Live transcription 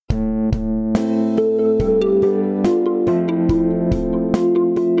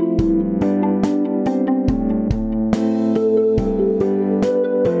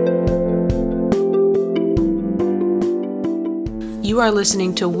are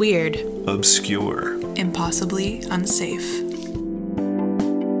listening to Weird, Obscure, Impossibly Unsafe.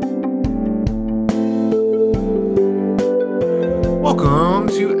 Welcome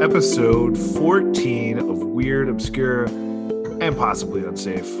to episode 14 of Weird, Obscure, and Possibly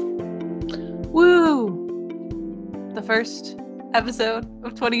Unsafe. Woo! The first episode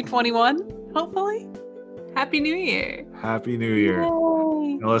of 2021, hopefully. Happy New Year. Happy New Year.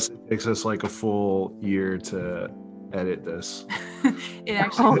 Yay. Unless it takes us like a full year to edit this. It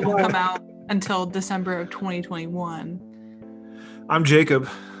actually won't come out until December of 2021. I'm Jacob.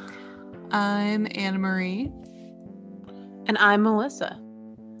 I'm Anna Marie. And I'm Melissa.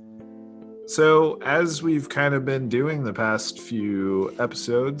 So as we've kind of been doing the past few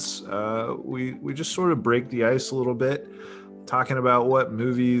episodes, we just sort of break the ice a little bit, talking about what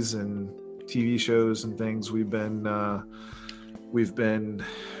movies and TV shows and things we've been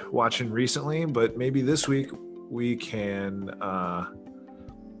watching recently. But maybe this week we can,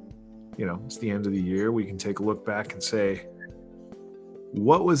 it's the end of the year. We can take a look back and say,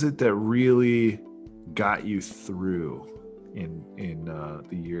 what was it that really got you through in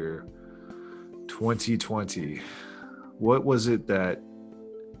the year 2020? What was it that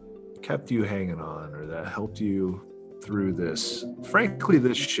kept you hanging on, or that helped you through this, frankly,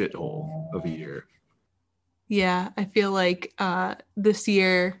 this shithole of a year? Yeah, I feel like this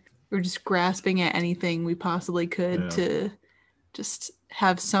year we're just grasping at anything we possibly could to just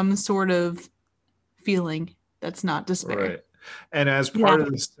have some sort of feeling that's not despair. Right. And as part of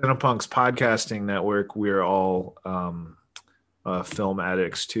the Cinepunks podcasting network, we're all film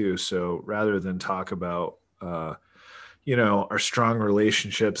addicts too. So rather than talk about our strong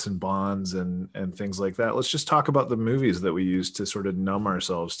relationships and bonds and things like that, let's just talk about the movies that we use to sort of numb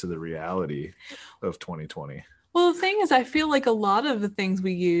ourselves to the reality of 2020. Well, the thing is, I feel like a lot of the things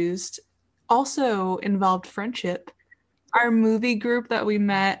we used also involved friendship. Our movie group that we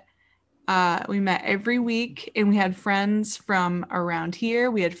met every week, and we had friends from around here.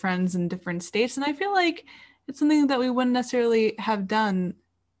 We had friends in different states, and I feel like it's something that we wouldn't necessarily have done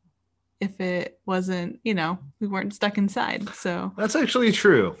if it wasn't, we weren't stuck inside. So that's actually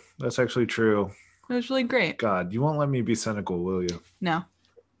true. It was really great. God, you won't let me be cynical, will you? No.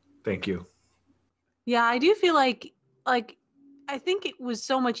 Thank you. Yeah, I do feel like I think it was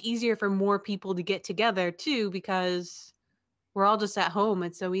so much easier for more people to get together too, because we're all just at home.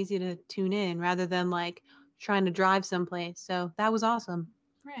 It's so easy to tune in rather than like trying to drive someplace. So that was awesome.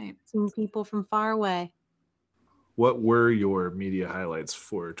 Right. Seeing people from far away. What were your media highlights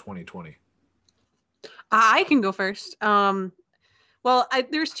for 2020? I can go first.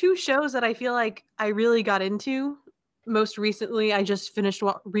 There's two shows that I feel like I really got into. Most recently, I just finished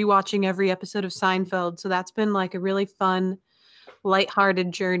rewatching every episode of Seinfeld. So that's been like a really fun,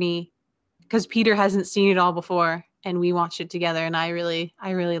 lighthearted journey because Peter hasn't seen it all before and we watched it together. And I really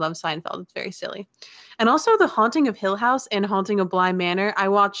love Seinfeld. It's very silly. And also The Haunting of Hill House and Haunting of Bly Manor.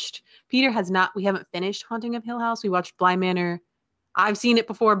 We haven't finished Haunting of Hill House. We watched Bly Manor. I've seen it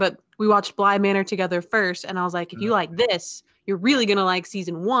before, but we watched Bly Manor together first. And I was like, if you like this, you're really going to like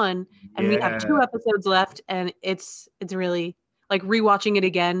season 1. And we have 2 episodes left. And it's really like rewatching it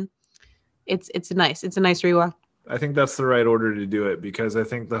again. It's a nice rewatch. I think that's the right order to do it, because I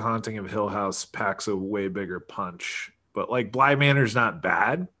think The Haunting of Hill House packs a way bigger punch. But like Bly Manor's not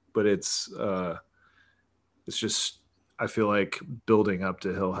bad, but it's just, I feel like building up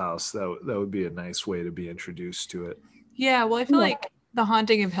to Hill House, that would be a nice way to be introduced to it. Yeah, well, I feel like The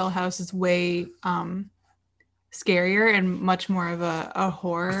Haunting of Hill House is way scarier and much more of a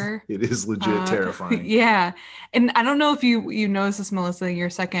horror. It is legit terrifying. Yeah. And I don't know if you noticed this, Melissa, in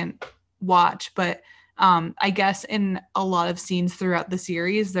your second watch, but I guess in a lot of scenes throughout the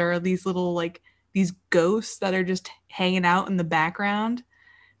series, there are these little like these ghosts that are just hanging out in the background,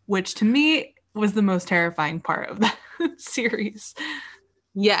 which to me was the most terrifying part of the series.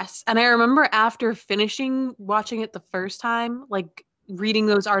 Yes. And I remember after finishing watching it the first time, like reading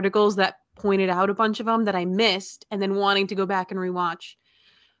those articles that pointed out a bunch of them that I missed and then wanting to go back and rewatch.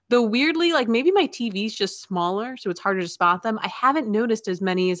 Though weirdly, like maybe my TV's just smaller, so it's harder to spot them. I haven't noticed as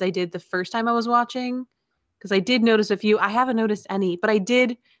many as I did the first time I was watching, because I did notice a few. I haven't noticed any, but I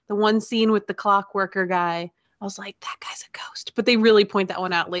did the one scene with the clockworker guy. I was like, that guy's a ghost. But they really point that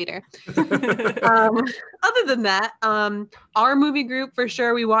one out later. Other than that, our movie group, for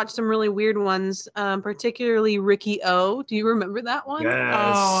sure, we watched some really weird ones, particularly Ricky O. Do you remember that one? Yes.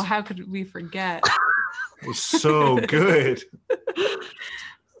 Oh, how could we forget? It was so good.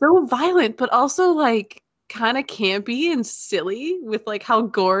 So violent, but also like kind of campy and silly with like how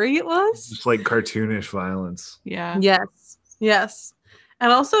gory it was. Just like cartoonish violence. Yeah. Yes.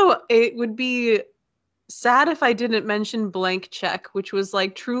 And also it would be sad if I didn't mention Blank Check, which was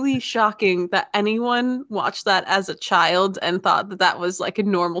like truly shocking that anyone watched that as a child and thought that that was like a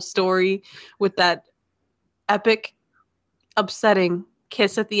normal story with that epic, upsetting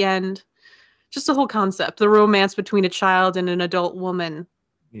kiss at the end. Just the whole concept, the romance between a child and an adult woman.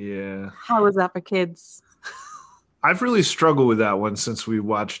 Yeah. How is that for kids? I've really struggled with that one since we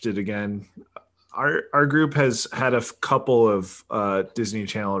watched it again. Our group has had a couple of Disney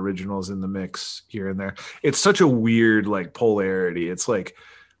Channel originals in the mix here and there. It's such a weird like polarity. It's like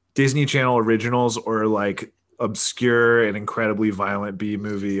Disney Channel originals or like obscure and incredibly violent B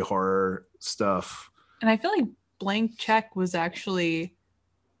movie horror stuff. And I feel like Blank Check was actually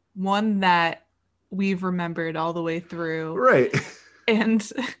one that we've remembered all the way through. Right. And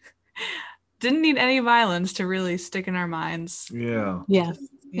didn't need any violence to really stick in our minds. Yeah.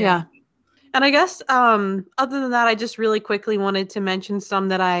 Yeah. And I guess other than that, I just really quickly wanted to mention some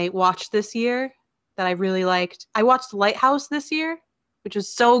that I watched this year that I really liked. I watched Lighthouse this year, which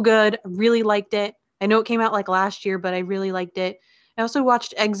was so good. I really liked it. I know it came out like last year, but I really liked it. I also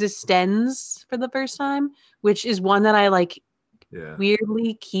watched Existenz for the first time, which is one that I like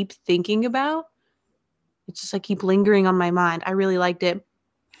weirdly keep thinking about. It's just like keep lingering on my mind. I really liked it.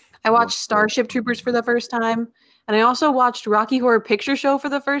 I watched Starship Troopers for the first time. And I also watched Rocky Horror Picture Show for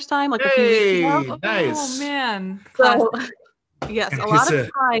the first time, like a few weeks ago. Nice. Oh man. So, yes, a lot of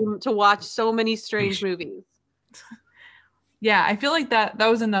time to watch so many strange movies. Yeah, I feel like that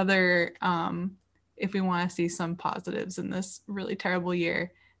was another if we want to see some positives in this really terrible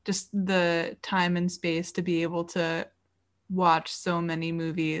year, just the time and space to be able to watch so many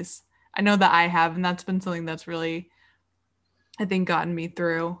movies. I know that I have, and that's been something that's really, I think, gotten me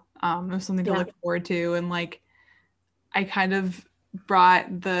through. It was something to look forward to, and like I kind of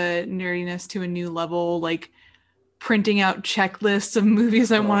brought the nerdiness to a new level, like printing out checklists of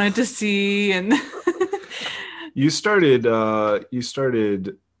movies I wanted to see. And you started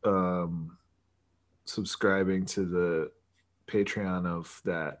subscribing to the Patreon of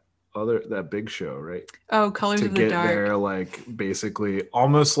that big show, right? Oh, Colors of the Dark. To get there, like basically it's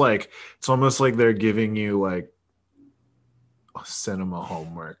almost like they're giving you like cinema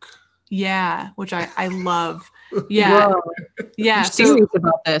homework. Yeah, which I love. Yeah. Whoa. Yeah. You're serious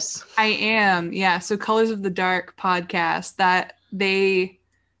about this. I am. Yeah. So Colors of the Dark podcast, that they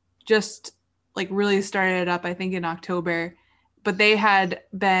just like really started it up, I think in October, but they had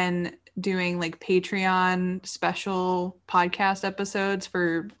been doing like Patreon special podcast episodes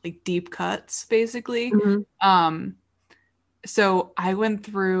for like deep cuts basically. Mm-hmm. So I went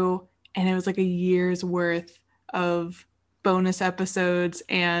through and it was like a year's worth of bonus episodes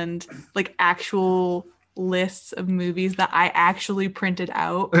and like actual lists of movies that I actually printed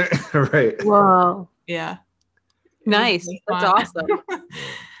out. Right. Whoa. Yeah. Nice. Really that's fun. awesome.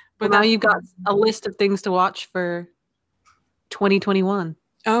 But now you've got a list of things to watch for 2021.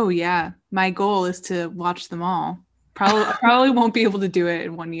 Oh yeah. My goal is to watch them all. I probably won't be able to do it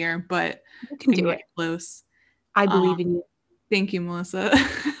in 1 year, but you can do it. Close. I believe in you. Thank you, Melissa.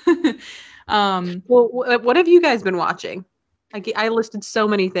 Well, what have you guys been watching? I listed so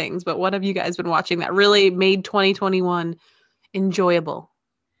many things, but what have you guys been watching that really made 2021 enjoyable?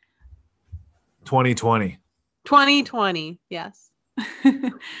 2020. 2020, yes.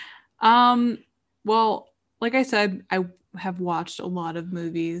 Well, like I said, I have watched a lot of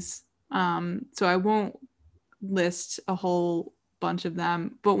movies. So I won't list a whole bunch of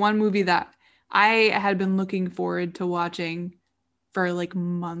them, but one movie that I had been looking forward to watching for like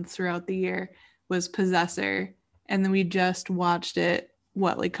months throughout the year was Possessor. And then we just watched it,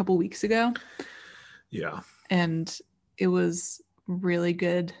 like a couple weeks ago? Yeah. And it was really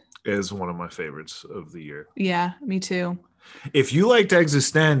good. It is one of my favorites of the year. Yeah, me too. If you liked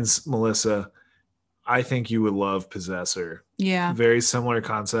Existenz, Melissa, I think you would love Possessor. Yeah. Very similar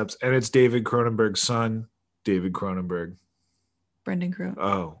concepts. And it's David Cronenberg's son, David Cronenberg. Brendan Cronenberg.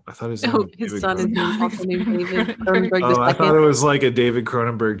 Oh, I thought his name was his David son is also named David Cronenberg. Oh, I thought it was like a David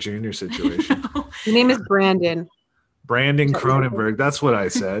Cronenberg Jr. situation. His name is Brandon. Brandon Cronenberg. That's what I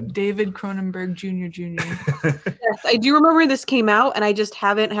said. David Cronenberg Jr. Yes, I do remember this came out, and I just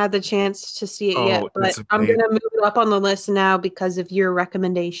haven't had the chance to see it yet. But I'm gonna move it up on the list now because of your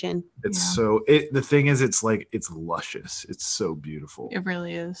recommendation. It's the thing is, it's luscious. It's so beautiful. It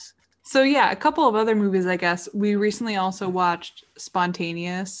really is. So yeah, a couple of other movies, I guess. We recently also watched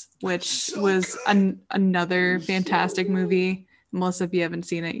Spontaneous, which was another fantastic movie. Melissa, if you haven't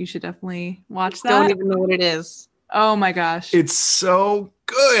seen it, you should definitely watch that. Don't even know what it is. Oh my gosh. It's so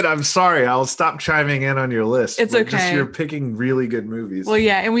good. I'm sorry. I'll stop chiming in on your list. It's okay. You're picking really good movies. Well,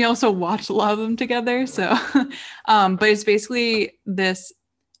 yeah, and we also watched a lot of them together. So, but it's basically this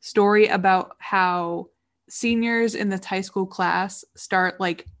story about how seniors in this high school class start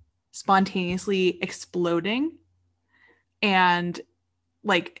like spontaneously exploding, and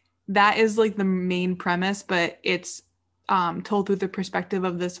like that is like the main premise, but it's told through the perspective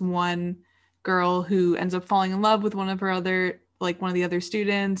of this one girl who ends up falling in love with one of the other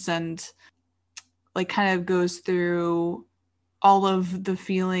students, and like kind of goes through all of the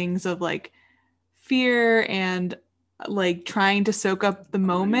feelings of like fear and like trying to soak up the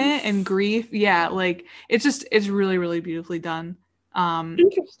moment and grief. Yeah, like it's really, really beautifully done.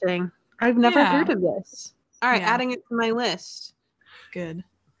 Interesting. I've never heard Yeah. of this. All right, Yeah. adding it to my list. Good.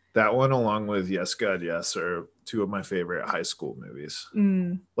 That one, along with Yes, God, Yes, are two of my favorite high school movies.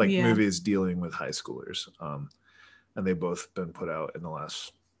 Yeah. Movies dealing with high schoolers. And they've both been put out in the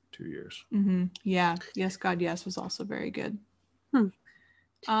last 2 years. Yeah. Yes, God, Yes was also very good. Yeah,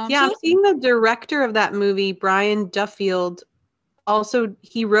 I'm seeing the director of that movie, Brian Duffield. Also,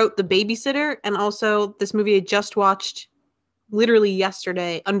 he wrote The Babysitter, and also this movie I just watched literally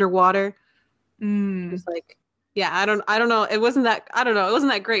yesterday, Underwater. It's like, yeah, I don't know. It wasn't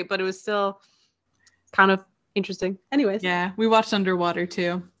that great, but it was still kind of interesting. Anyways. Yeah, we watched Underwater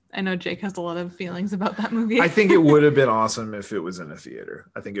too. I know Jake has a lot of feelings about that movie. I think it would have been awesome if it was in a theater.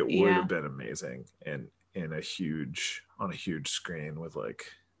 I think it would Yeah. have been amazing and on a huge screen with like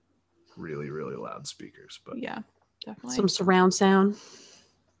really, really loud speakers. But yeah, definitely some surround sound.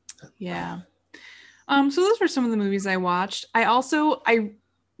 Yeah. So those were some of the movies I watched. I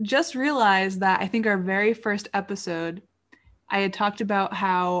just realized that I think our very first episode, I had talked about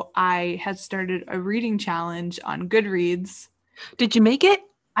how I had started a reading challenge on Goodreads. Did you make it?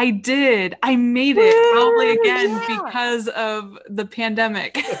 I did. I made it probably again because of the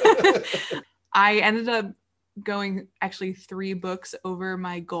pandemic. I ended up going actually 3 books over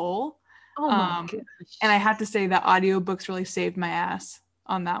my goal. Oh my gosh. And I have to say that audiobooks really saved my ass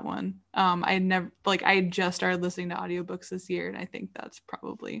on that one. I had just started listening to audiobooks this year, and I think that's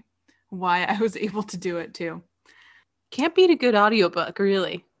probably why I was able to do it too. Can't beat a good audiobook,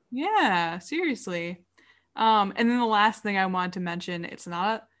 really. Yeah, seriously. And then the last thing I wanted to mention, it's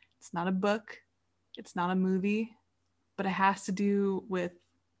not a book, it's not a movie, but it has to do with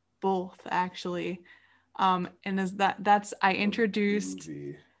both actually. And is that's I introduced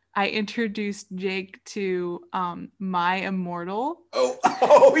Jake to My Immortal.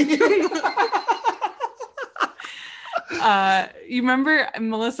 Oh yeah. You remember,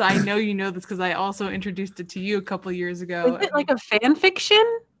 Melissa, I know you know this because I also introduced it to you a couple years ago. Is it like a fan fiction?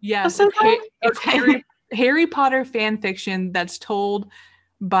 Yes, it's Harry Potter fan fiction that's told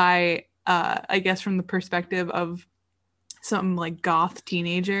by I guess from the perspective of some like goth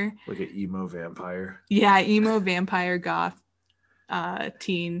teenager, like an emo vampire. Yeah, emo vampire goth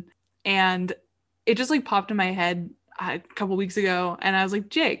teen. And it just like popped in my head a couple weeks ago, and I was like,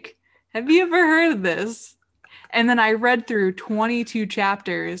 Jake, have you ever heard of this? And then I read through 22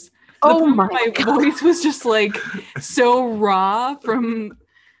 chapters. My voice was just like so raw from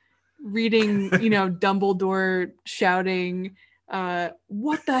reading, Dumbledore shouting,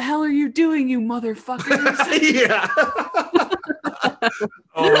 what the hell are you doing, you motherfuckers? Yeah.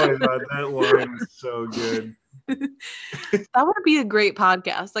 Oh my god, that line is so good. That would be a great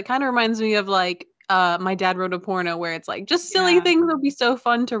podcast. That kind of reminds me of like My Dad Wrote a Porno, where it's like just silly things would be so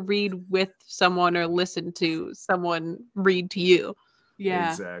fun to read with someone or listen to someone read to you.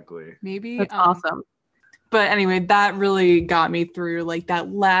 Yeah, exactly. Maybe that's awesome. But anyway, that really got me through like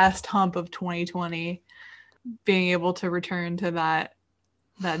that last hump of 2020, being able to return to that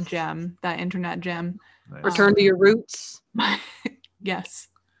gem, that internet gem. Nice. Return to your roots. Yes.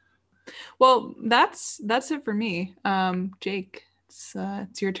 Well, that's it for me. Jake,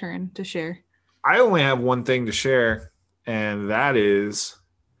 it's your turn to share. I only have one thing to share, and that is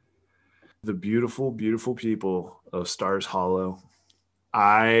the beautiful, beautiful people of Stars Hollow.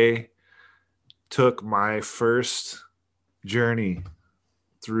 I took my first journey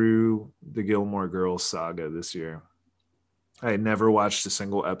through the Gilmore Girls saga this year. I had never watched a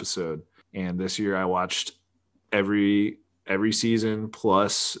single episode, and this year I watched every season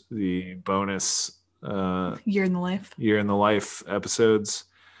plus the bonus Year in the Life episodes.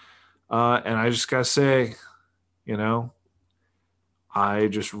 And I just gotta say, I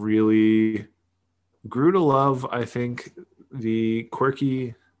just really grew to love, I think, the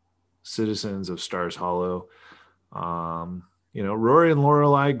quirky citizens of Stars Hollow. Rory and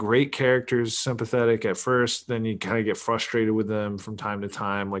Lorelai, great characters, sympathetic at first, then you kind of get frustrated with them from time to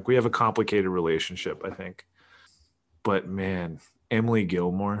time. Like, we have a complicated relationship, I think. But man, Emily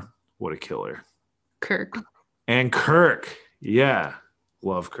Gilmore, what a killer. Kirk. And Kirk. Yeah.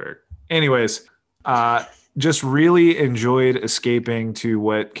 Love Kirk. Anyways, just really enjoyed escaping to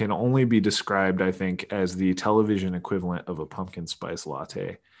what can only be described, I think, as the television equivalent of a pumpkin spice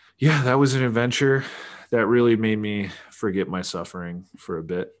latte. Yeah, that was an adventure that really made me forget my suffering for a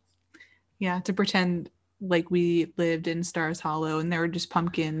bit. Yeah, to pretend like we lived in Stars Hollow and there were just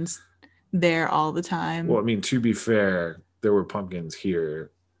pumpkins there all the time. Well, I mean, to be fair, there were pumpkins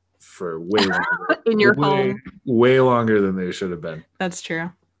here for way longer. In your home. Way longer than they should have been. That's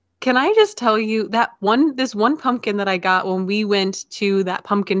true. Can I just tell you that this one pumpkin that I got when we went to that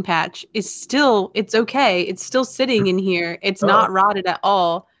pumpkin patch it's okay. It's still sitting in here. It's not rotted at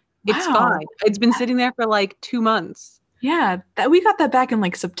all. It's fine. It's been sitting there for like 2 months. Yeah, we got that back in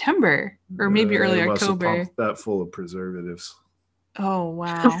like September or maybe early October. That full of preservatives. Oh,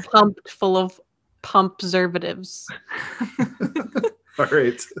 wow. Pumped full of pump preservatives. All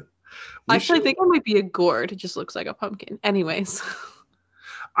right. I think I might be a gourd. It just looks like a pumpkin. Anyways.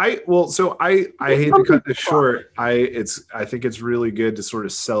 I hate to cut this short. I think it's really good to sort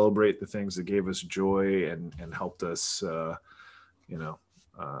of celebrate the things that gave us joy and helped us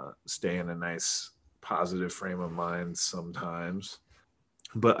stay in a nice positive frame of mind sometimes.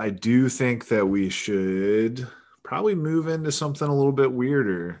 But I do think that we should probably move into something a little bit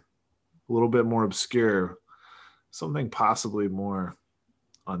weirder, a little bit more obscure, something possibly more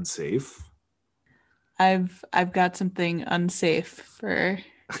unsafe. I've got something unsafe for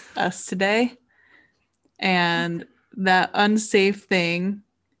us today. And that unsafe thing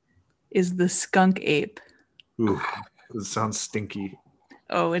is the skunk ape. Ooh, it sounds stinky.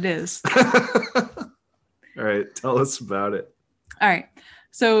 Oh, it is. All right, tell us about it. All right.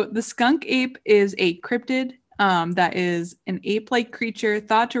 So the skunk ape is a cryptid that is an ape-like creature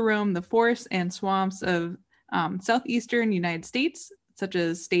thought to roam the forests and swamps of southeastern United States, such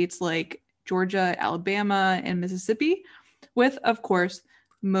as states like Georgia, Alabama, and Mississippi, with, of course,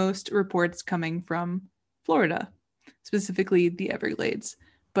 most reports coming from Florida, specifically the Everglades.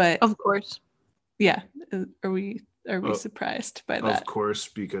 But of course, yeah, are we surprised by that? Of course,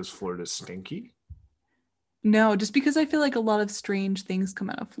 because Florida's stinky. No, just because I feel like a lot of strange things come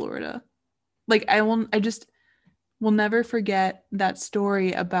out of Florida. Like I just will never forget that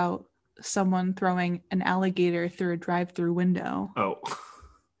story about someone throwing an alligator through a drive-through window. Oh,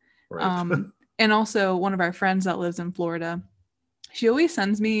 right. And also one of our friends that lives in Florida, she always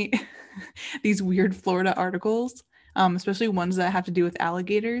sends me these weird Florida articles, especially ones that have to do with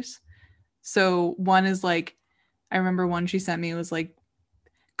alligators. So one is like, I remember one she sent me was like,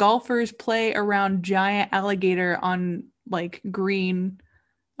 golfers play around giant alligator on like green,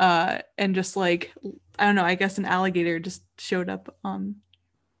 and just like, I don't know, I guess an alligator just showed up on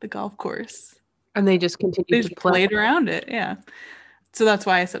the golf course. And they just continued to play. Played around it, yeah. So that's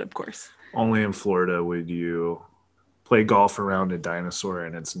why I said, of course. Only in Florida would you play golf around a dinosaur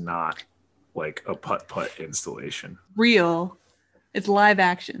and it's not like a putt-putt installation. Real. It's live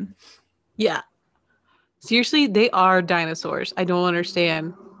action. Yeah. Seriously, they are dinosaurs. I don't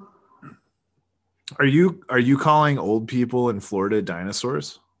understand. Are you calling old people in Florida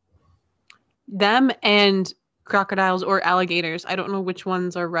dinosaurs? Them and crocodiles or alligators. I don't know which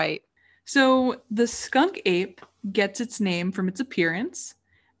ones are right. So the skunk ape gets its name from its appearance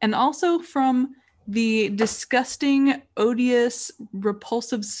and also from the disgusting, odious,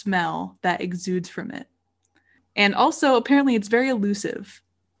 repulsive smell that exudes from it. And also, apparently, it's very elusive.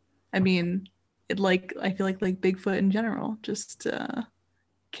 I mean, I feel like Bigfoot in general, just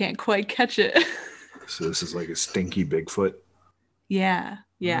can't quite catch it. So this is like a stinky Bigfoot? Yeah.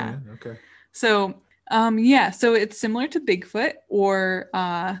 Okay. So, so it's similar to Bigfoot or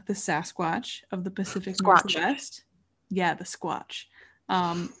the Sasquatch of the Pacific Northwest. Yeah, the Squatch.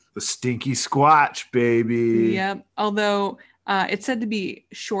 The stinky Squatch, baby. Yep. Although it's said to be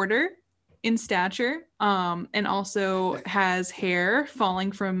shorter in stature, and also has hair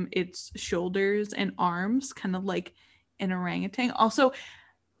falling from its shoulders and arms, kind of like an orangutan. Also,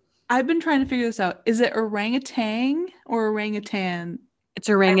 I've been trying to figure this out. Is it orangutan or orangutan? It's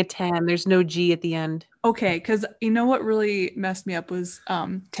orangutan. There's no G at the end. Okay, because you know what really messed me up was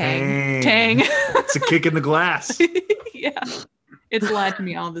Tang. It's a kick in the glass. Yeah. It's lied to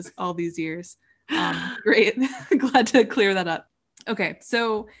me all these years. Great. Glad to clear that up. Okay,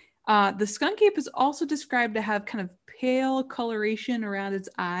 so the skunk ape is also described to have kind of pale coloration around its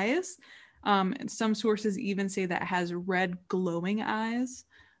eyes. And some sources even say that it has red glowing eyes,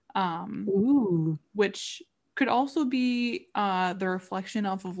 which could also be the reflection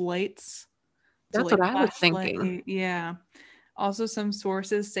off of lights. That's so, like, what I was thinking. Yeah. Also, some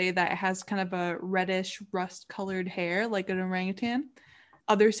sources say that it has kind of a reddish, rust-colored hair like an orangutan.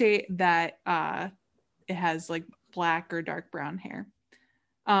 Others say that it has like black or dark brown hair.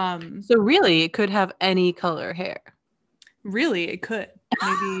 So really, it could have any color hair. Really, it could.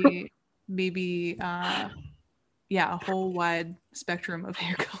 Maybe a whole wide spectrum of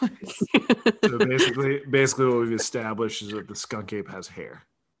hair colors. So basically what we've established is that the skunk ape has hair.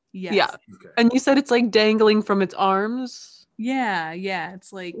 Yes. Yeah. Okay. And you said it's like dangling from its arms? Yeah.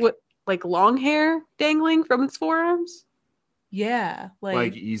 It's like What, like long hair dangling from its forearms? Yeah,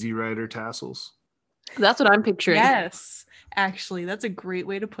 Like Easy Rider tassels. That's what I'm picturing. Yes, actually, that's a great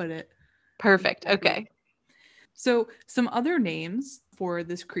way to put it. Perfect. Okay. So some other names for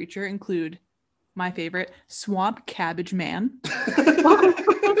this creature include my favorite, Swamp Cabbage Man,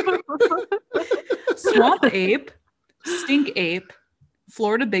 Swamp Ape, Stink Ape,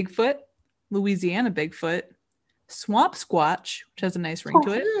 Florida Bigfoot, Louisiana Bigfoot, Swamp Squatch, which has a nice ring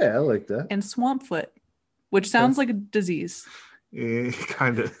to it. Yeah, I like that. And Swampfoot, which sounds like a disease. Yeah,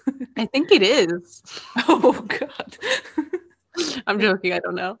 kind of. I think it is. Oh, God. I'm joking. I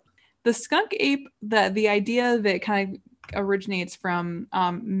don't know. The skunk ape, the idea that kind of originates from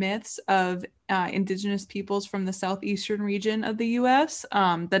myths of indigenous peoples from the southeastern region of the U.S.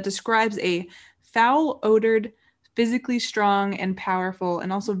 That describes a foul-odored, physically strong and powerful,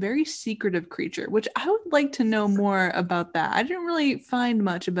 and also very secretive creature, which I would like to know more about that. I didn't really find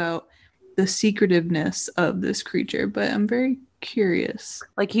much about the secretiveness of this creature, but I'm very curious.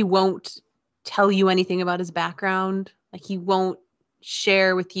 Like he won't tell you anything about his background. Like he won't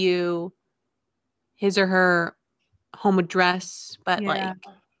share with you his or her home address, but like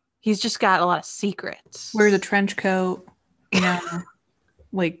he's just got a lot of secrets. Wears a trench coat,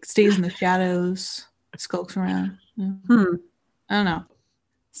 like stays in the shadows, skulks around. Yeah. I don't know.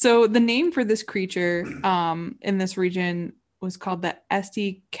 So the name for this creature in this region was called the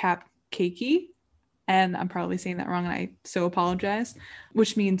Esti Kapkaki, and I'm probably saying that wrong, and I so apologize,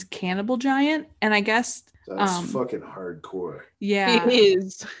 which means cannibal giant. And I guess that's fucking hardcore. Yeah, it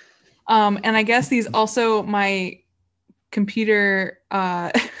is. And I guess these also, my computer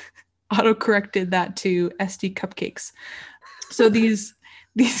auto-corrected that to SD cupcakes. So these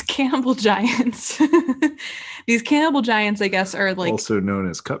cannibal giants, I guess, are like also known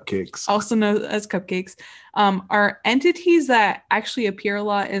as cupcakes. Are entities that actually appear a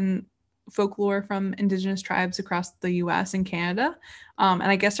lot in folklore from indigenous tribes across the U.S. and Canada, and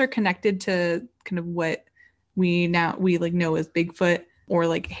I guess are connected to kind of what we like know as Bigfoot or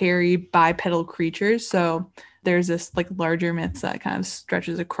like hairy bipedal creatures. So there's this like larger myths that kind of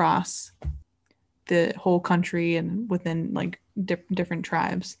stretches across the whole country and within like different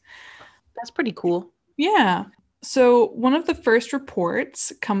tribes. That's pretty cool. Yeah. So one of the first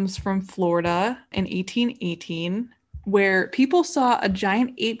reports comes from Florida in 1818, where people saw a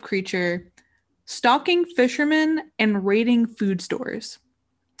giant ape creature stalking fishermen and raiding food stores.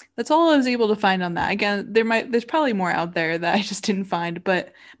 That's all I was able to find on that. Again, there's probably more out there that I just didn't find,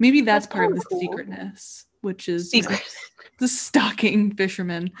 but maybe that's part of the secretness, which is the stalking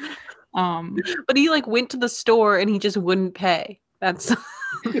fishermen. But he like went to the store and he just wouldn't pay. That's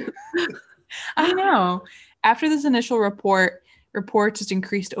I know. After this initial reports just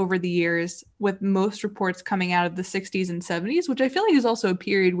increased over the years, with most reports coming out of the 60s and 70s, which I feel like is also a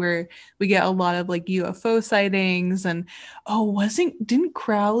period where we get a lot of like UFO sightings. And didn't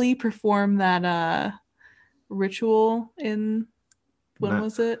Crowley perform that ritual in, when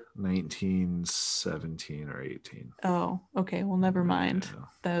was it? 1917 or 18. Oh, okay. Well, never mind. Yeah.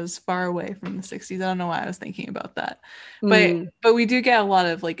 That was far away from the 60s. I don't know why I was thinking about that. But we do get a lot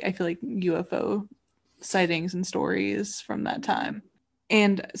of like, I feel like UFO sightings and stories from that time.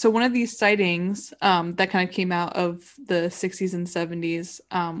 And so one of these sightings that kind of came out of the 60s and 70s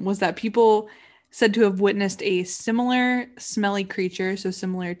was that people said to have witnessed a similar smelly creature, so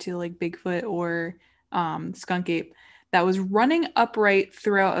similar to like Bigfoot or skunk ape, that was running upright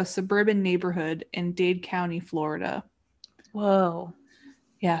throughout a suburban neighborhood in Dade County, Florida. Whoa.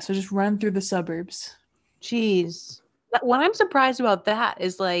 Yeah, so just running through the suburbs. Jeez. What I'm surprised about that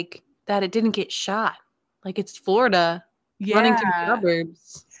is like that it didn't get shot. Like it's Florida running through the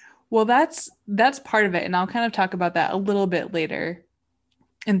suburbs. Well, that's part of it, and I'll kind of talk about that a little bit later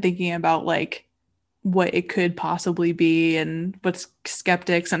and thinking about like what it could possibly be and what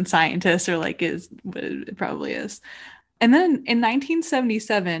skeptics and scientists are like is what it probably is. And then in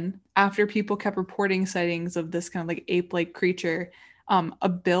 1977, after people kept reporting sightings of this kind of like ape-like creature, a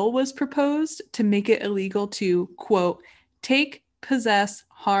bill was proposed to make it illegal to, quote, take, possess,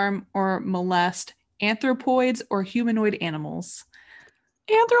 harm, or molest anthropoids or humanoid animals.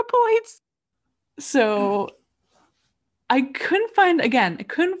 Anthropoids? So I couldn't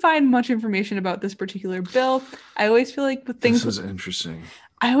find much information about this particular bill. I always feel like with things... This is interesting.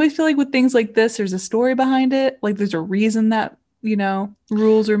 I always feel like with things like this, there's a story behind it. Like there's a reason that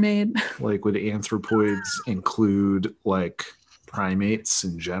rules are made. Like, would anthropoids include like primates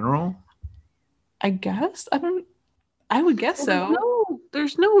in general? I guess. I would guess so.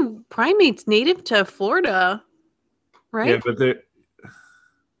 There's no primates native to Florida, right? But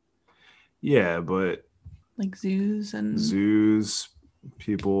Like zoos and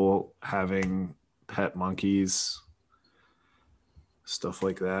people having pet monkeys, stuff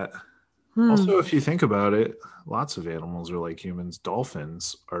like that. Also, if you think about it, lots of animals are like humans.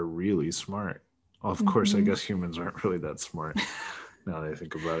 Dolphins are really smart. Well, of course, I guess humans aren't really that smart now that I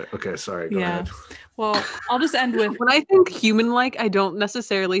think about it. Okay, sorry, go ahead. Well, I'll just end with when I think human-like, I don't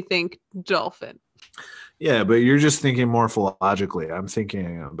necessarily think dolphin. Yeah, but you're just thinking morphologically. I'm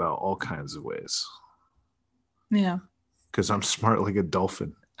thinking about all kinds of ways. Yeah. Because I'm smart like a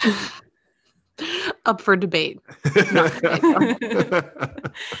dolphin. Up for debate.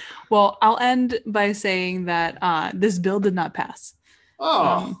 Well, I'll end by saying that this bill did not pass.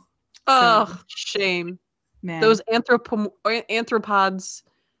 Shame. Man. Those anthropoids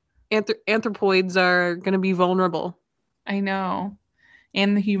are going to be vulnerable. I know.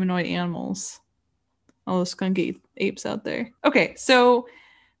 And the humanoid animals. All those skunk apes out there. Okay, so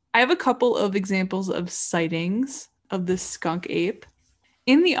I have a couple of examples of sightings of this skunk ape.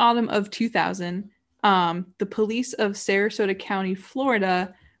 In the autumn of 2000, the police of Sarasota County,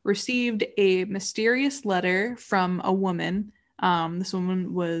 Florida, received a mysterious letter from a woman. This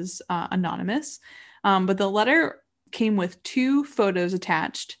woman was anonymous, but the letter came with 2 photos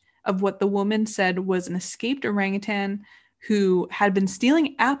attached of what the woman said was an escaped orangutan who had been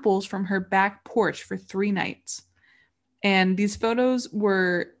stealing apples from her back porch for 3 nights. And these photos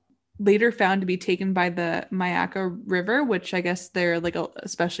were later found to be taken by the Mayaca River, which I guess there are like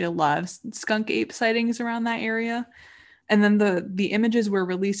especially a lot of skunk ape sightings around that area. And then the images were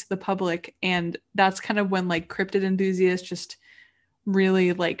released to the public, and that's kind of when like cryptid enthusiasts just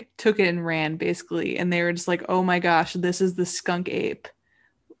really like took it and ran, basically. And they were just like, oh my gosh, this is the skunk ape.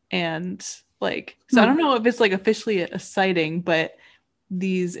 And like, so I don't know if it's like officially a sighting, but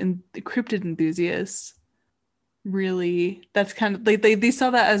these cryptid enthusiasts really, that's kind of like they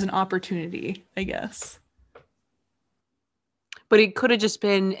saw that as an opportunity, I guess. But it could have just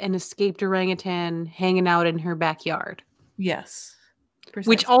been an escaped orangutan hanging out in her backyard. Yes. Precisely.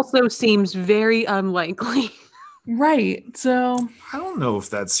 Which also seems very unlikely. Right. So I don't know if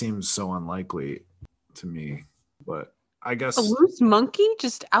that seems so unlikely to me, but I guess a loose monkey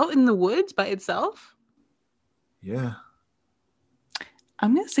just out in the woods by itself? Yeah.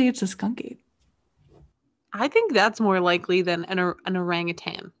 I'm going to say it's a skunk ape. I think that's more likely than an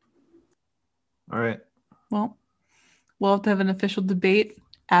orangutan. All right. Well, we'll have to have an official debate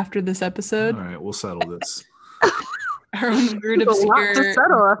after this episode. All right, we'll settle this. Our own weird obscure to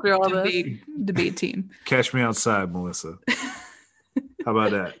settle after all debate team. Catch me outside, Melissa. How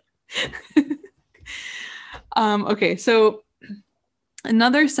about that? Okay, so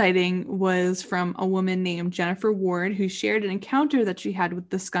another sighting was from a woman named Jennifer Ward, who shared an encounter that she had with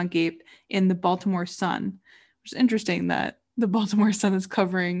the skunk ape in the Baltimore Sun, which is interesting that the Baltimore Sun is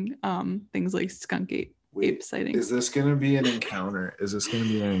covering things like skunk ape sightings. Is this going to be an encounter? Is this going to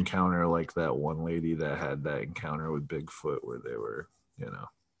be an encounter like that one lady that had that encounter with Bigfoot where they were,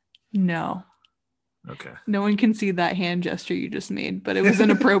 No. Okay. No one can see that hand gesture you just made, but it was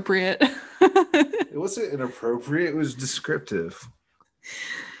inappropriate. It wasn't inappropriate. It was descriptive.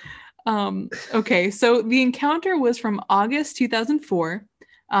 Okay, so the encounter was from August 2004,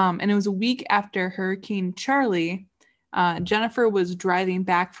 and it was a week after Hurricane Charlie. Jennifer was driving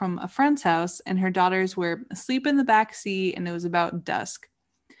back from a friend's house, and her daughters were asleep in the back seat, and it was about dusk.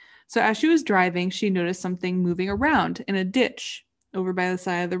 So as she was driving, she noticed something moving around in a ditch over by the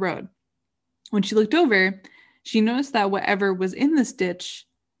side of the road. When she looked over, she noticed that whatever was in this ditch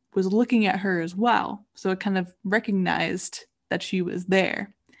was looking at her as well. So it kind of recognized that she was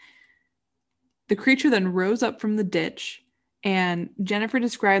there. The creature then rose up from the ditch, and Jennifer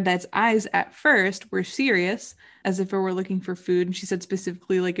described that its eyes at first were serious, as if it were looking for food. And she said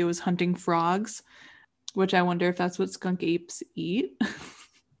specifically like it was hunting frogs, which I wonder if that's what skunk apes eat.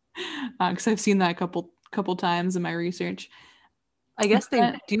 Because I've seen that a couple times in my research. I guess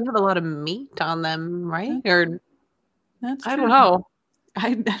they do have a lot of meat on them, right? Or that's true. I don't know.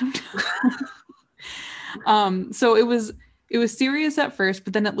 I don't know. So it was serious at first,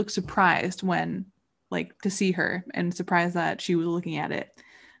 but then it looked surprised when, like, to see her, and surprised that she was looking at it.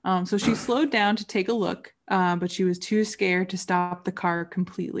 So she slowed down to take a look, but she was too scared to stop the car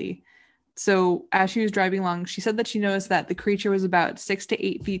completely. So as she was driving along, she said that she noticed that the creature was about 6 to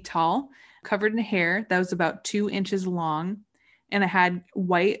 8 feet tall, covered in hair that was about 2 inches long, and it had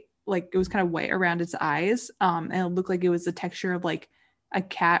white like it was kind of white around its eyes, and it looked like it was the texture of like a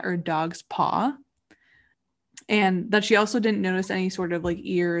cat or dog's paw, and that she also didn't notice any sort of like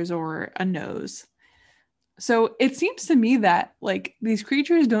ears or a nose. So it seems to me that like these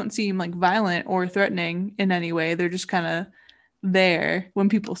creatures don't seem like violent or threatening in any way. They're just kind of there when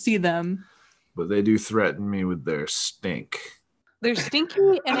people see them. But they do threaten me with their stink. They're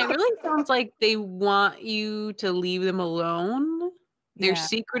stinky, and it really sounds like they want you to leave them alone. They're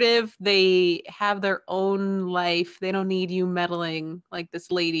secretive. They have their own life. They don't need you meddling like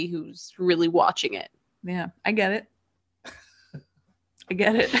this lady who's really watching it. Yeah, I get it. I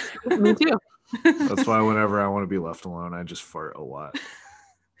get it. Me too. That's why whenever I want to be left alone, I just fart a lot.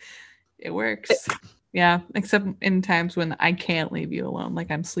 It works. Yeah, except in times when I can't leave you alone, like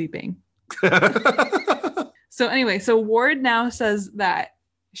I'm sleeping. So anyway, so Ward now says that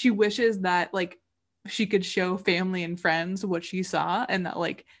she wishes that like she could show family and friends what she saw, and that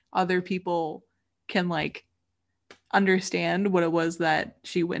like other people can like understand what it was that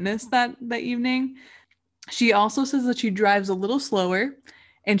she witnessed that evening. She also says that she drives a little slower,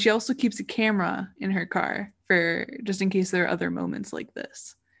 and she also keeps a camera in her car for just in case there are other moments like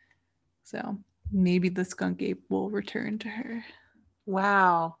this. So maybe the skunk ape will return to her.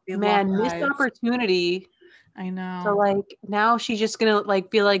 Wow. They Man, lock missed eyes. opportunity. I know. So like now she's just gonna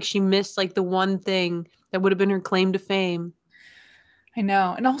like feel like she missed like the one thing that would have been her claim to fame. I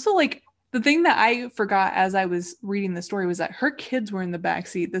know. And also like the thing that I forgot as I was reading the story was that her kids were in the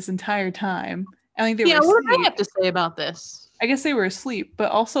backseat this entire time. I think they were What do I asleep. have to say about this? I guess they were asleep, but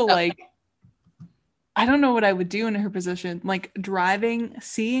also like I don't know what I would do in her position. Like driving,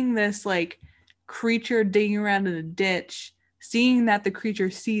 seeing this like creature digging around in a ditch, seeing that the creature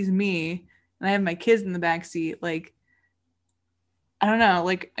sees me, and I have my kids in the backseat. Like, I don't know.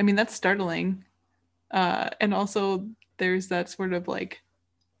 Like, I mean, that's startling. And also there's that sort of like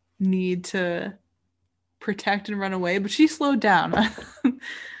need to protect and run away, but she slowed down.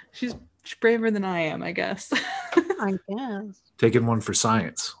 She's braver than I am, I guess. I guess. Taking one for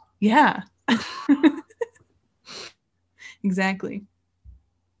science. Yeah. Exactly.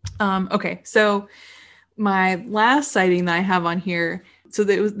 Okay, so my last sighting that I have on here, so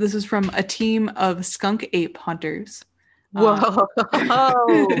this is from a team of skunk ape hunters. Whoa.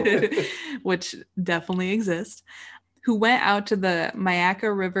 Which definitely exist, who went out to the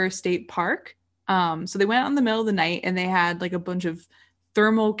Myakka River State Park. So they went out in the middle of the night, and they had like a bunch of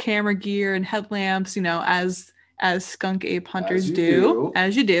thermal camera gear and headlamps, you know, as skunk ape hunters do.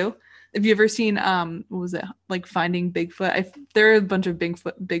 As you do. Have you ever seen what was it, like Finding Bigfoot? There are a bunch of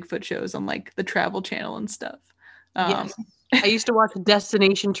Bigfoot shows on like the Travel Channel and stuff. Yes. I used to watch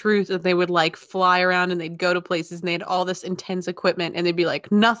Destination Truth, and they would like fly around and they'd go to places and they had all this intense equipment, and they'd be like,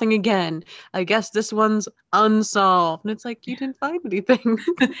 nothing again. I guess this one's unsolved. And it's like, you didn't find anything.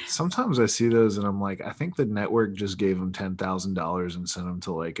 Sometimes I see those and I'm like, I think the network just gave them $10,000 and sent them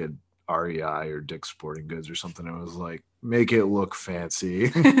to like a REI or Dick's Sporting Goods or something. It was like, make it look fancy.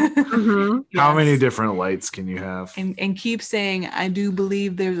 Mm-hmm. How many different lights can you have? And keep saying, I do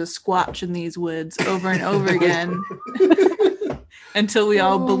believe there's a squatch in these woods over and over again. Until we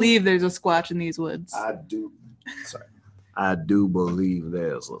all believe there's a squatch in these woods. I do believe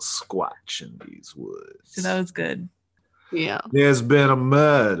there's a squatch in these woods. So that was good. Yeah. There's been a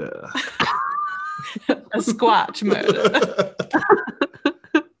murder. A squatch murder.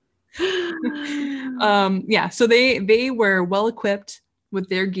 Yeah, so they were well equipped with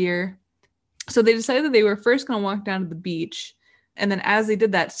their gear. So they decided that they were first going to walk down to the beach, and then as they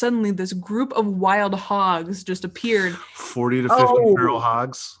did that, suddenly this group of wild hogs just appeared. 40 to 50 feral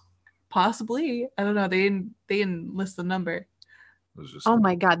hogs. Possibly, I don't know. They didn't list the number. It was just Oh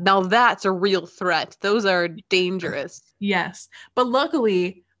my God. Now that's a real threat. Those are dangerous. Yes, but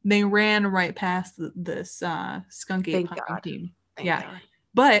luckily they ran right past this skunk ape Thank hunting God. team. Thank Yeah. God.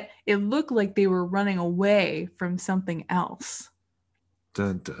 But it looked like they were running away from something else.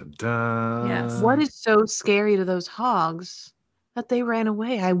 dun, dun, dun. Yes. What is so scary to those hogs that they ran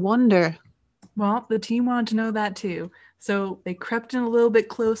away? I wonder. Well, the team wanted to know that too. So they crept in a little bit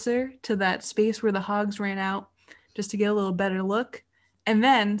closer to that space where the hogs ran out just to get a little better look. And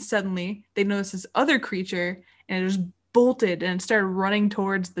then suddenly they noticed this other creature, and it just bolted and started running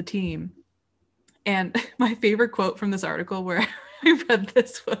towards the team. And my favorite quote from this article where I read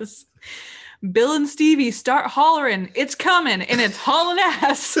this was, Bill and Stevie start hollering, it's coming, and it's hauling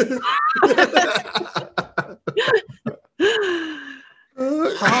ass.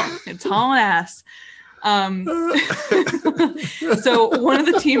 It's hauling ass. So one of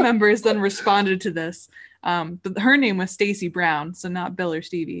the team members then responded to this. But her name was Stacy Brown, so not Bill or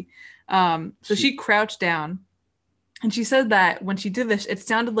Stevie. So she crouched down, And she said that when she did this, it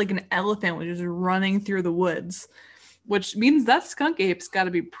sounded like an elephant was just running through the woods, which means that skunk ape's got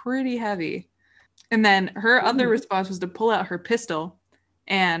to be pretty heavy. And then her other response was to pull out her pistol,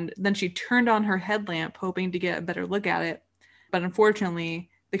 and then she turned on her headlamp, hoping to get a better look at it. But unfortunately,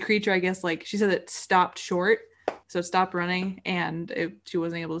 the creature, I guess, like she said, it stopped short, so it stopped running, and she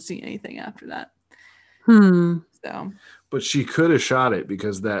wasn't able to see anything after that. So, but she could have shot it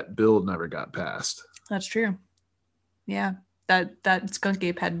because that build never got passed. That's true. Yeah, that skunk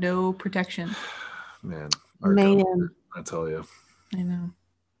ape had no protection. Man, I tell you. I know.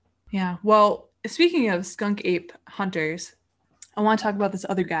 Yeah. Well, speaking of skunk ape hunters, I want to talk about this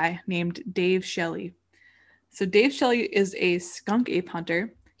other guy named Dave Shelley. So Dave Shelley is a skunk ape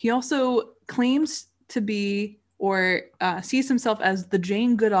hunter. He also claims to be or sees himself as the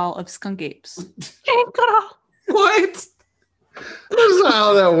Jane Goodall of skunk apes. Jane Goodall. What? That's not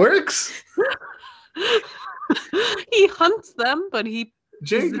how that works. He hunts them, but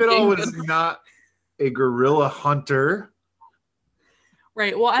Jane Goodall was not a gorilla hunter.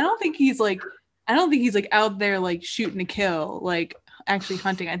 Right. Well, I don't think he's like out there like shooting to kill, like actually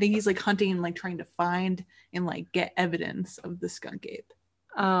hunting. I think he's like hunting and like trying to find and like get evidence of the skunk ape.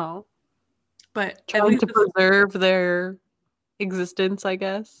 Oh. But trying to preserve their existence, I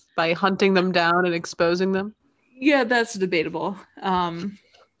guess, by hunting them down and exposing them. Yeah, that's debatable.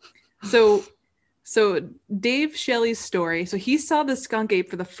 So Dave Shelley's story. So he saw the skunk ape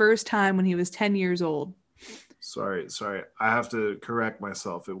for the first time when he was 10 years old. Sorry. I have to correct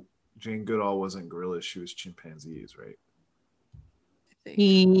myself. Jane Goodall wasn't gorillas. She was chimpanzees, right?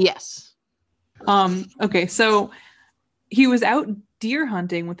 Yes. Okay, so he was out deer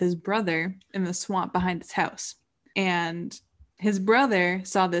hunting with his brother in the swamp behind his house. And his brother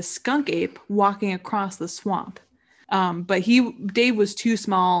saw this skunk ape walking across the swamp. But Dave was too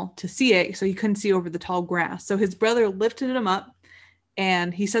small to see it, so he couldn't see over the tall grass. So his brother lifted him up,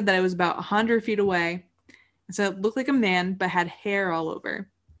 and he said that it was about 100 feet away. So it looked like a man, but had hair all over.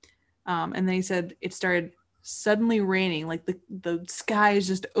 And then he said it started suddenly raining, like the skies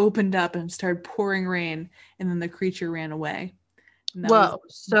just opened up and started pouring rain, and then the creature ran away. Whoa,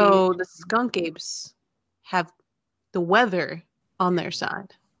 so the skunk apes have the weather on their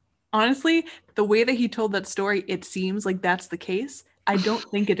side. Honestly, the way that he told that story, it seems like that's the case. I don't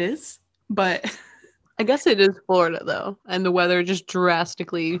think it is, but I guess it is Florida though, and the weather just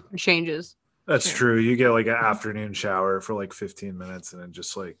drastically changes. That's true. You get like an afternoon shower for like 15 minutes and it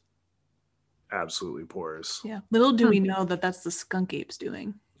just like absolutely pours. Yeah. Little do we know that that's the skunk apes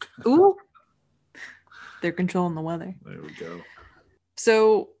doing. Ooh. They're controlling the weather. There we go.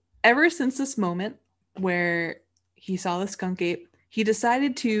 So ever since this moment where he saw the skunk ape, he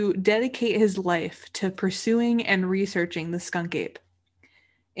decided to dedicate his life to pursuing and researching the skunk ape.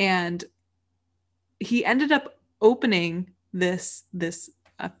 And he ended up opening this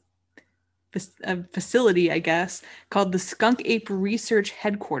facility, I guess, called the Skunk Ape Research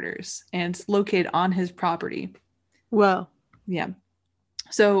Headquarters, and it's located on his property. Wow. Yeah.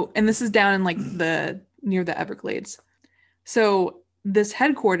 So, and this is down in like near the Everglades. So this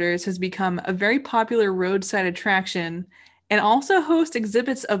headquarters has become a very popular roadside attraction and also hosts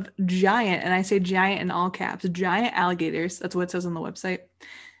exhibits of giant, and I say giant in all caps, giant alligators. That's what it says on the website.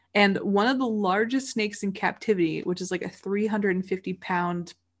 And one of the largest snakes in captivity, which is like a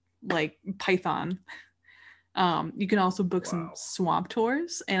 350-pound like python. You can also book some swamp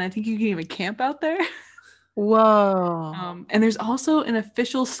tours, and I think you can even camp out there. Whoa. And there's also an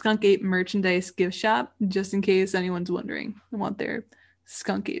official skunk ape merchandise gift shop, just in case anyone's wondering. They want their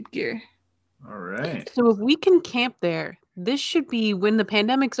skunk ape gear. All right. So if we can camp there, this should be when the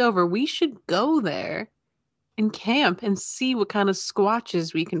pandemic's over. We should go there and camp and see what kind of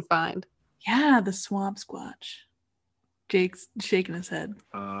squatches we can find. Yeah, the swamp squatch. Jake's shaking his head.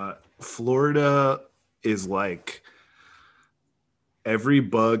 Florida is like every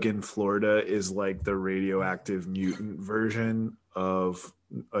bug in Florida is like the radioactive mutant version of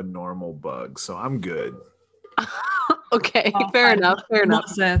a normal bug. So I'm good. Okay, fair enough.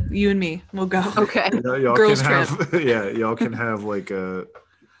 Melissa, you and me, we'll go. Okay. Y'all Girls can trip. have y'all can have like a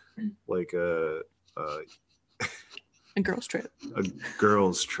A girls trip. A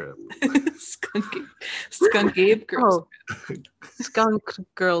girls trip. Skunk ape girls. Oh, skunk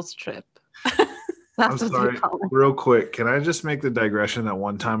girls trip. I'm sorry. Real quick, can I just make the digression that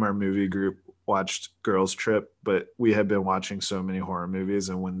one time our movie group watched Girls Trip, but we had been watching so many horror movies,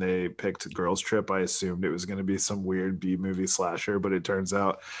 and when they picked Girls Trip, I assumed it was going to be some weird B movie slasher, but it turns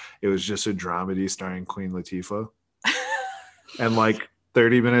out it was just a dramedy starring Queen Latifah. And like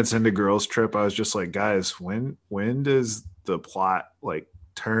 30 minutes into Girls Trip, I was just like, guys, when does the plot like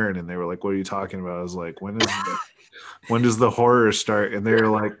turn, and they were like, "What are you talking about?" I was like, when does the horror start? And they were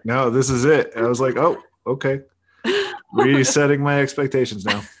like, "No, this is it." And I was like, "Oh, okay." Resetting my expectations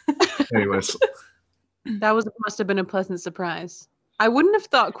now. Anyways, That must have been a pleasant surprise. I wouldn't have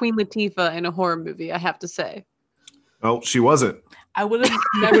thought Queen Latifah in a horror movie, I have to say. well, she wasn't. I would have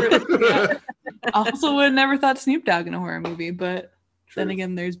never. Yeah. I also would have never thought Snoop Dogg in a horror movie, but then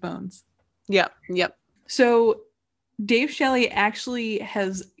again, there's Bones. Yep. So Dave Shelley actually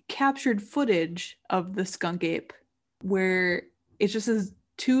has captured footage of the skunk ape where it's just this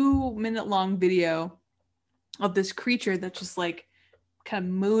 2-minute long video of this creature that's just like kind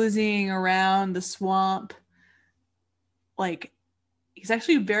of moseying around the swamp. Like he's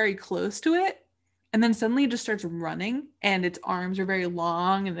actually very close to it. And then suddenly it just starts running and its arms are very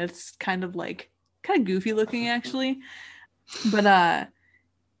long and it's kind of goofy looking actually. But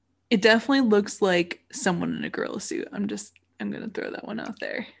it definitely looks like someone in a gorilla suit. I'm gonna throw that one out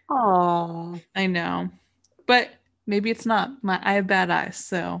there. Oh, I know. But maybe it's not. I have bad eyes,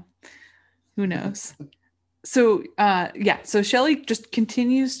 so who knows? So so Shelley just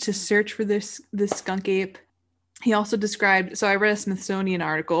continues to search for this skunk ape. He also described, so I read a Smithsonian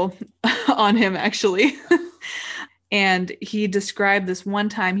article on him actually. And he described this one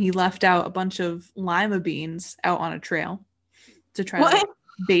time he left out a bunch of lima beans out on a trail to try to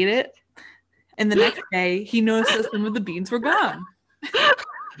bait it. And the next day he noticed that some of the beans were gone.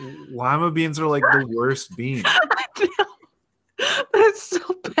 Lima beans are like the worst beans. That's so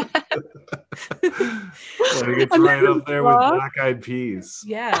bad. Like it's right up there with black-eyed peas.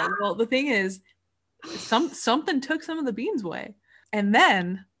 Yeah, well, the thing is, something took some of the beans away. And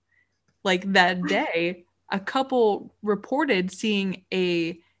then, like that day, a couple reported seeing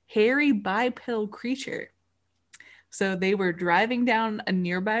a hairy bipedal creature. So they were driving down a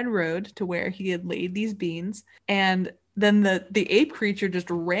nearby road to where he had laid these beans, and then the ape creature just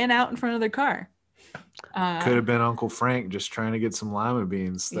ran out in front of their car. Could have been Uncle Frank just trying to get some lima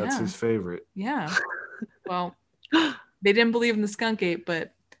beans. That's his favorite. Yeah. Well, they didn't believe in the skunk ape,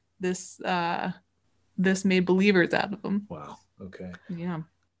 but this made believers out of them. Wow. Okay. Yeah.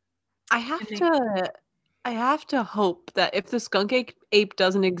 I have to hope that if the skunk ape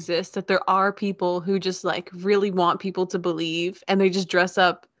doesn't exist, that there are people who just like really want people to believe, and they just dress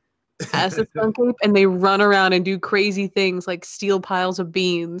up as a skunk ape and they run around and do crazy things like steal piles of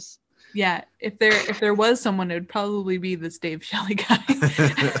beans. Yeah, if there was someone, it would probably be this Dave Shelley guy,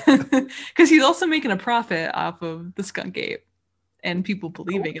 because he's also making a profit off of the skunk ape and people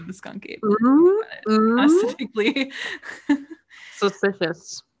believing in the skunk ape. Aesthetically.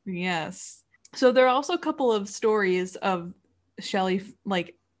 Suspicious. Yes. So there are also a couple of stories of Shelley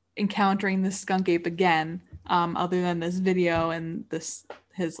like encountering the skunk ape again, other than this video and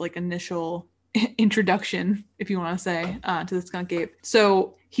his like initial introduction, if you want to say, to the skunk ape.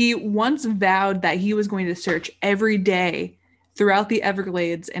 So he once vowed that he was going to search every day throughout the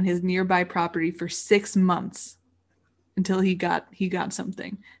Everglades and his nearby property for 6 months until he got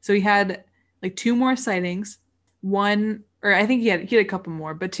something. So he had like 2 more sightings. One, or I think he had a couple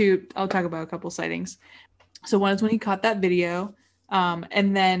more, but 2, I'll talk about a couple sightings. So one is when he caught that video.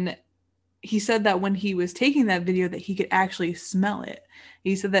 And then he said that when he was taking that video that he could actually smell it.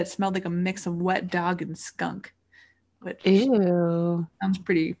 He said that it smelled like a mix of wet dog and skunk, which Ew. sounds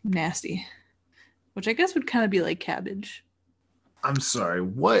pretty nasty, which I guess would kind of be like cabbage. I'm sorry,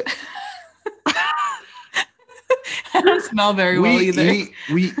 what? I don't smell very well either.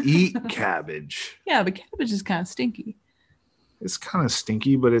 We eat cabbage. Yeah, but cabbage is kind of stinky. It's kind of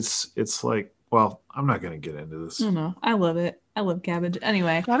stinky, but it's like, well, I'm not going to get into this. I don't know. I love it. I love cabbage.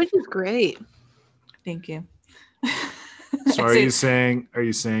 Anyway. Cabbage is great. Thank you. So are you saying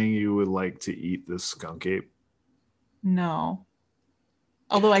you would like to eat this skunk ape? No.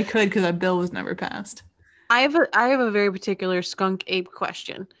 Although I could, because that bill was never passed. I have a very particular skunk ape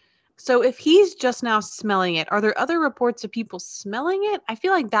question. So if he's just now smelling it, are there other reports of people smelling it? I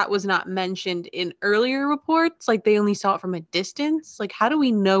feel like that was not mentioned in earlier reports. Like they only saw it from a distance. Like how do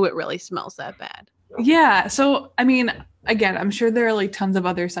we know it really smells that bad? Yeah. So, I mean, again, I'm sure there are like tons of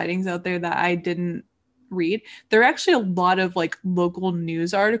other sightings out there that I didn't read. There are actually a lot of like local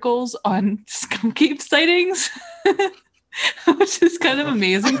news articles on skunk ape sightings, which is kind of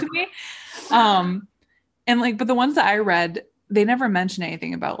amazing to me. And like, but the ones that I read, they never mention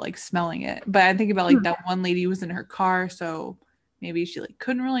anything about like smelling it. But I think about like that one lady was in her car, so maybe she like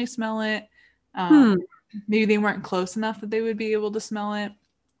couldn't really smell it. Maybe they weren't close enough that they would be able to smell it.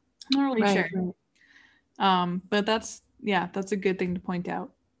 I'm not really sure. Right. But that's a good thing to point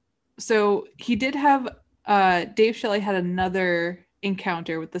out. So he did have Dave Shelley had another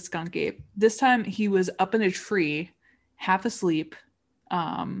encounter with the skunk ape. This time he was up in a tree, half asleep,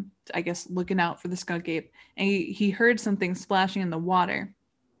 I guess looking out for the skunk ape, and he heard something splashing in the water.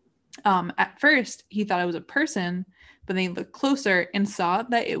 At first he thought it was a person, but then he looked closer and saw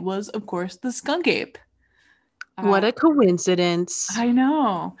that it was, of course, the skunk ape. What a coincidence. I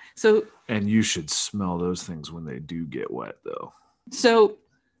know. So, and you should smell those things when they do get wet, though. So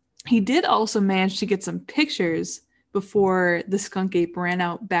he did also manage to get some pictures before the skunk ape ran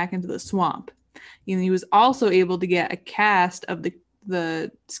out back into the swamp. And he was also able to get a cast of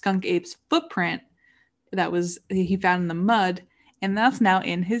the skunk ape's footprint that he found in the mud, and that's now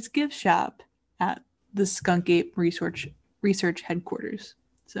in his gift shop at the skunk ape research headquarters.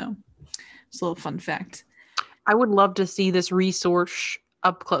 So it's a little fun fact. I would love to see this resource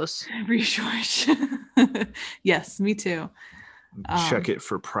up close. Resource. Yes, me too. Check it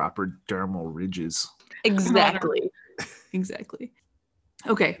for proper dermal ridges. Exactly. Exactly.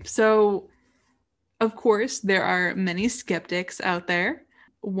 Okay, so of course there are many skeptics out there.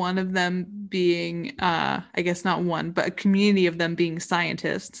 One of them being, I guess not one, but a community of them being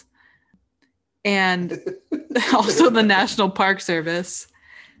scientists. And also the National Park Service.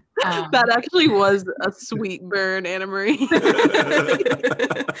 That actually was a sweet burn, Anna Marie.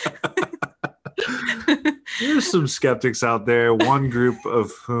 There's some skeptics out there, one group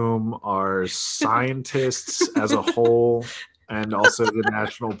of whom are scientists as a whole, and also the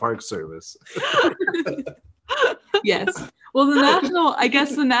National Park Service. Yes. Well,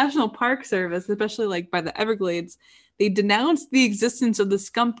 the National Park Service, especially like by the Everglades, they denounced the existence of the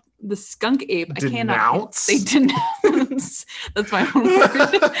skunk ape. Denounce? They denounce. That's my own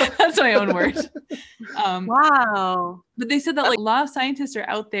word. That's my own word. Wow. But they said that like a lot of scientists are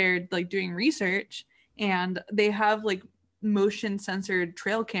out there like doing research, and they have like motion censored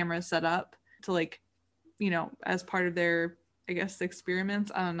trail cameras set up to like, as part of their, I guess,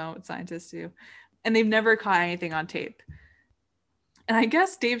 experiments. I don't know what scientists do. And they've never caught anything on tape. And I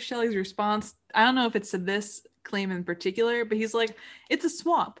guess Dave Shelley's response, I don't know if it's to this claim in particular, but he's like, it's a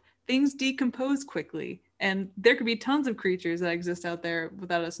swamp. Things decompose quickly. And there could be tons of creatures that exist out there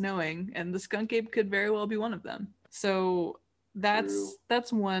without us knowing. And the skunk ape could very well be one of them. So that's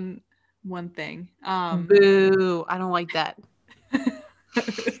one thing. Boo. I don't like that.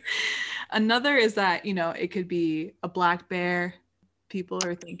 Another is that, it could be a black bear. People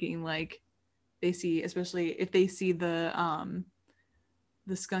are thinking like they see, especially if they see the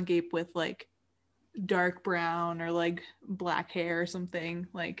skunk ape with like dark brown or like black hair or something,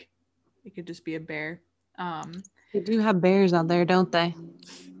 like it could just be a bear. They do have bears out there, don't they?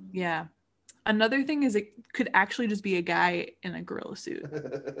 Yeah. Another thing is it could actually just be a guy in a gorilla suit.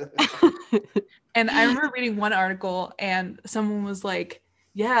 And I remember reading one article and someone was like,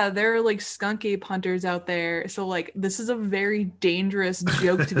 yeah, there are like skunk ape hunters out there. So like this is a very dangerous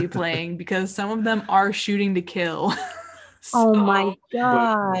joke to be playing because some of them are shooting to kill. Oh my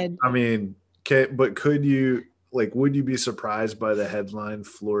God. But could you, like, would you be surprised by the headline,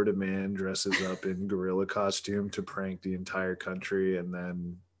 Florida man dresses up in gorilla costume to prank the entire country and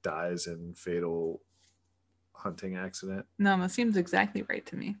then dies in fatal hunting accident? No, that seems exactly right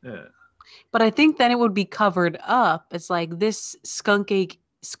to me. Yeah. But I think then it would be covered up. It's like this skunk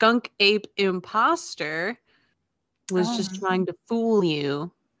ape imposter was just trying to fool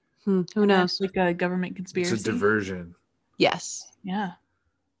you. Who knows? Like a government conspiracy. It's a diversion. Yes. Yeah.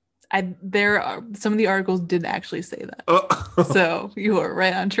 Some of the articles did actually say that. So you are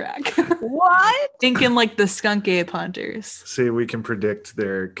right on track. What? Thinking like the skunk ape hunters. See, we can predict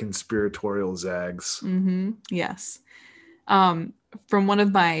their conspiratorial zags. Mm-hmm. Yes. From one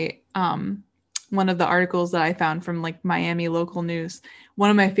of the articles that I found from like Miami local news, one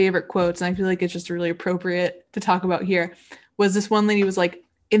of my favorite quotes, and I feel like it's just really appropriate to talk about here, was this one lady was like,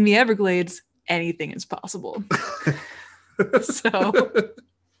 in the Everglades, anything is possible. So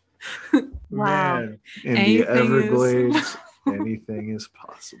wow. Man, in the Everglades, anything is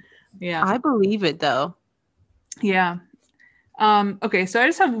possible. Yeah. I believe it though. Yeah. Okay, so I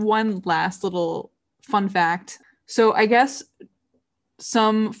just have one last little fun fact. So I guess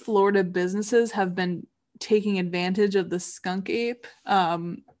some Florida businesses have been taking advantage of the skunk ape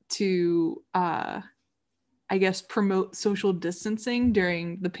to I guess promote social distancing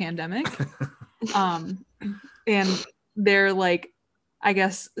during the pandemic. And they're like, I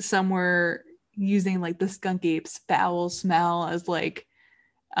guess some were using like the skunk ape's foul smell as like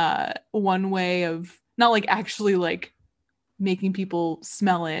one way of not like actually like making people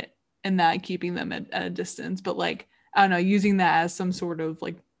smell it and not keeping them at a distance, but like, I don't know, using that as some sort of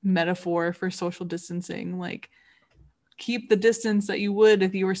like metaphor for social distancing, like keep the distance that you would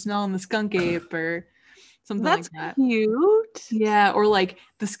if you were smelling the skunk ape or something like that. That's cute. Yeah, or like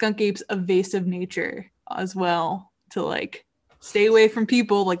the skunk ape's evasive nature as well, to like stay away from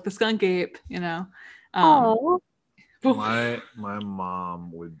people like the skunk ape, you know. Oh, My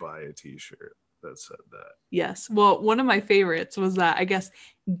mom would buy a t-shirt that said that. Yes. Well, one of my favorites was that, I guess,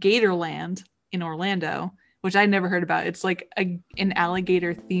 Gatorland in Orlando, which I never heard about. It's like an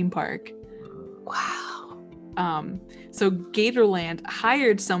alligator theme park. wow. So Gatorland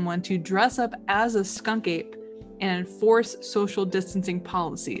hired someone to dress up as a skunk ape and enforce social distancing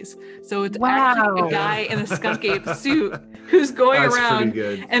policies. So it's actually a guy in a skunk ape suit who's going That's around.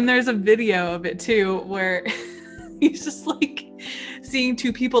 pretty good. And there's a video of it too, where he's just like seeing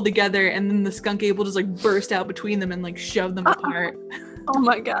two people together, and then the skunk ape will just like burst out between them and like shove them apart. Oh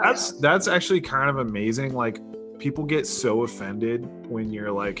my god. That's actually kind of amazing. Like, people get so offended when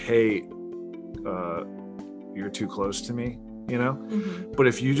you're like, hey, you're too close to me, you know? Mhm. But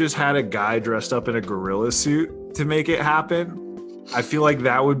if you just had a guy dressed up in a gorilla suit to make it happen, I feel like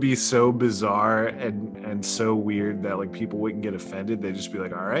that would be so bizarre and so weird that like people wouldn't get offended. They'd just be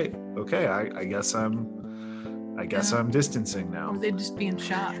like, all right, okay, I guess I'm distancing now. Or they'd just be in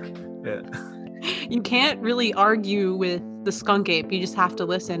shock. Yeah. You can't really argue with the skunk ape. You just have to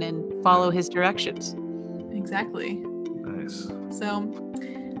listen and follow his directions. Exactly. Nice. So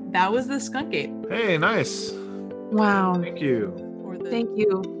that was the skunk ape. Hey, nice. Wow. Thank you. Or the Thank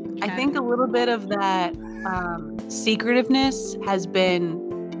you. I think a little bit of that secretiveness has been,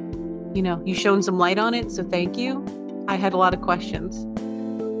 you've shown some light on it. So thank you. I had a lot of questions.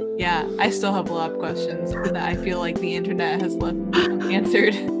 Yeah, I still have a lot of questions that I feel like the internet has left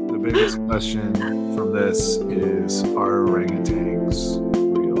unanswered. The biggest question from this is, are orangutans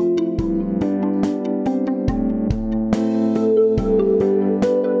real?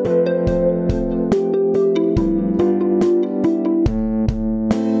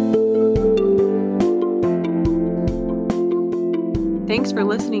 Thanks for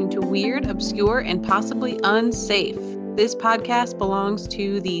listening to Weird, Obscure, and Possibly Unsafe. This podcast belongs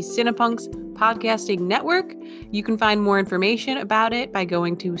to the Cinepunks Podcasting Network. You can find more information about it by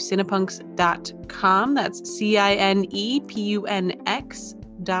going to cinepunks.com. That's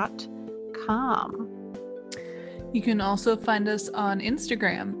CINEPUNX.com. You can also find us on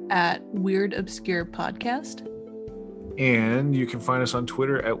Instagram at Weird Obscure Podcast. And you can find us on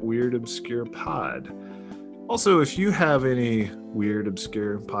Twitter at Weird Obscure Pod. Also, if you have any weird,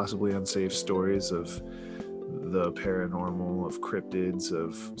 obscure, possibly unsafe stories of the paranormal, of cryptids,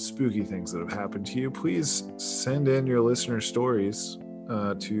 of spooky things that have happened to you, please send in your listener stories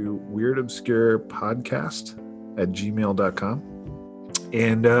to weirdobscurepodcast@gmail.com.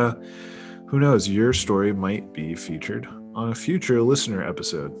 And who knows, your story might be featured on a future listener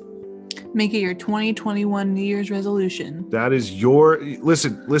episode. Make it your 2021 New Year's resolution. That is your...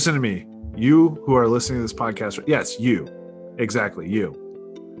 Listen to me. You who are listening to this podcast, yes, you. Exactly, you.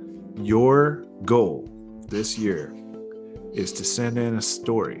 Your goal this year is to send in a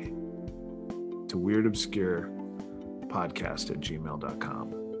story to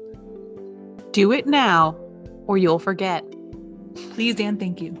weirdobscurepodcast@gmail.com. Do it now or you'll forget. Please and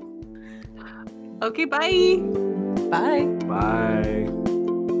thank you. Okay, bye. Bye. Bye.